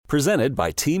Presented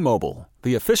by T-Mobile,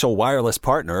 the official wireless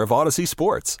partner of Odyssey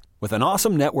Sports. With an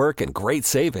awesome network and great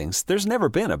savings, there's never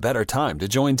been a better time to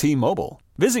join T-Mobile.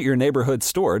 Visit your neighborhood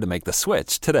store to make the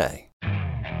switch today.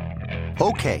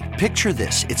 Okay, picture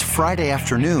this. It's Friday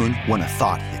afternoon when a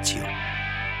thought hits you.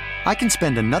 I can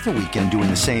spend another weekend doing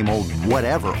the same old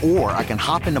whatever, or I can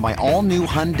hop into my all-new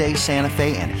Hyundai Santa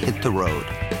Fe and hit the road.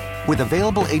 With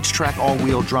available H-Track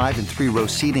all-wheel drive and 3-row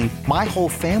seating, my whole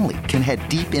family can head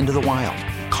deep into the wild.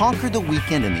 Conquer the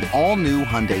weekend in the all-new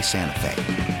Hyundai Santa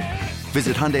Fe.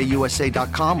 Visit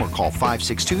HyundaiUSA.com or call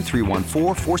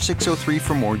 562-314-4603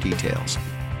 for more details.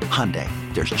 Hyundai,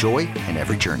 there's joy in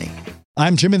every journey.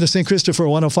 I'm Jimmy the St. Christopher,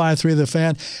 105.3 The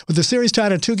Fan. With the series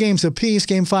tied at 2 games apiece,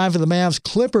 Game 5 of the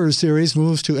Mavs-Clippers series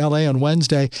moves to L.A. on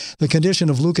Wednesday. The condition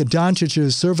of Luka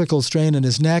Doncic's cervical strain in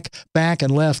his neck, back,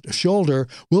 and left shoulder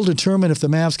will determine if the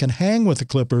Mavs can hang with the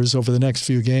Clippers over the next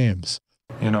few games.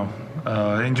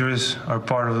 Injuries are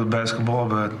part of the basketball,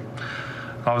 but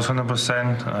I was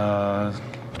 100%,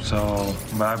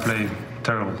 but I played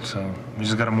terrible, so we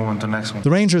just got to move on to the next one. The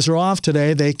Rangers are off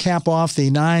today. They cap off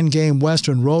the 9-game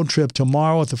Western road trip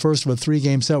tomorrow with the first of a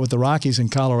 3-game set with the Rockies in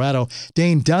Colorado.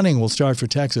 Dane Dunning will start for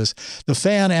Texas. The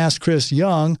Fan asked Chris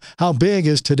Young, how big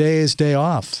is today's day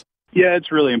off? Yeah,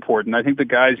 it's really important. I think the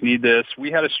guys need this.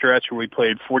 We had a stretch where we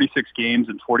played 46 games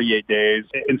in 48 days,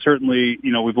 and certainly,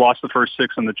 we've lost the first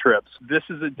 6 on the trips. This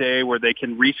is a day where they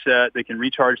can reset, they can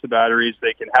recharge the batteries,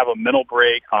 they can have a mental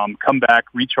break, come back,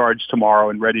 recharge tomorrow,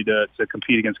 and ready to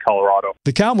compete against Colorado.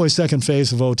 The Cowboys' second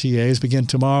phase of OTAs begin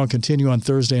tomorrow and continue on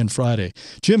Thursday and Friday.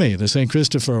 Jimmy, the St.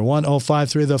 Christopher,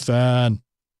 105.3 The Fan.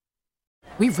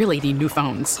 We really need new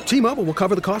phones. T-Mobile will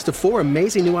cover the cost of 4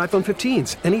 amazing new iPhone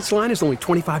 15s, and each line is only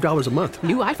 $25 a month.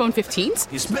 New iPhone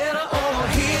 15s? It's better over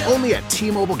here. Only at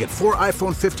T-Mobile, get 4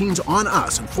 iPhone 15s on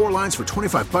us and 4 lines for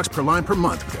 $25 per line per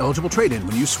month with eligible trade-in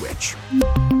when you switch.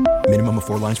 Minimum of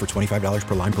 4 lines for $25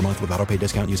 per line per month with auto-pay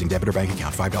discount using debit or bank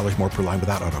account. $5 more per line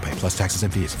without auto-pay, plus taxes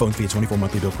and fees. Phone fee at 24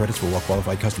 monthly bill credits for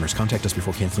well-qualified customers. Contact us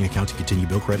before canceling account to continue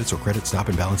bill credits or credit stop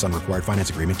and balance on required finance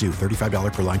agreement due.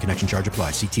 $35 per line connection charge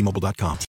applies. See T-Mobile.com.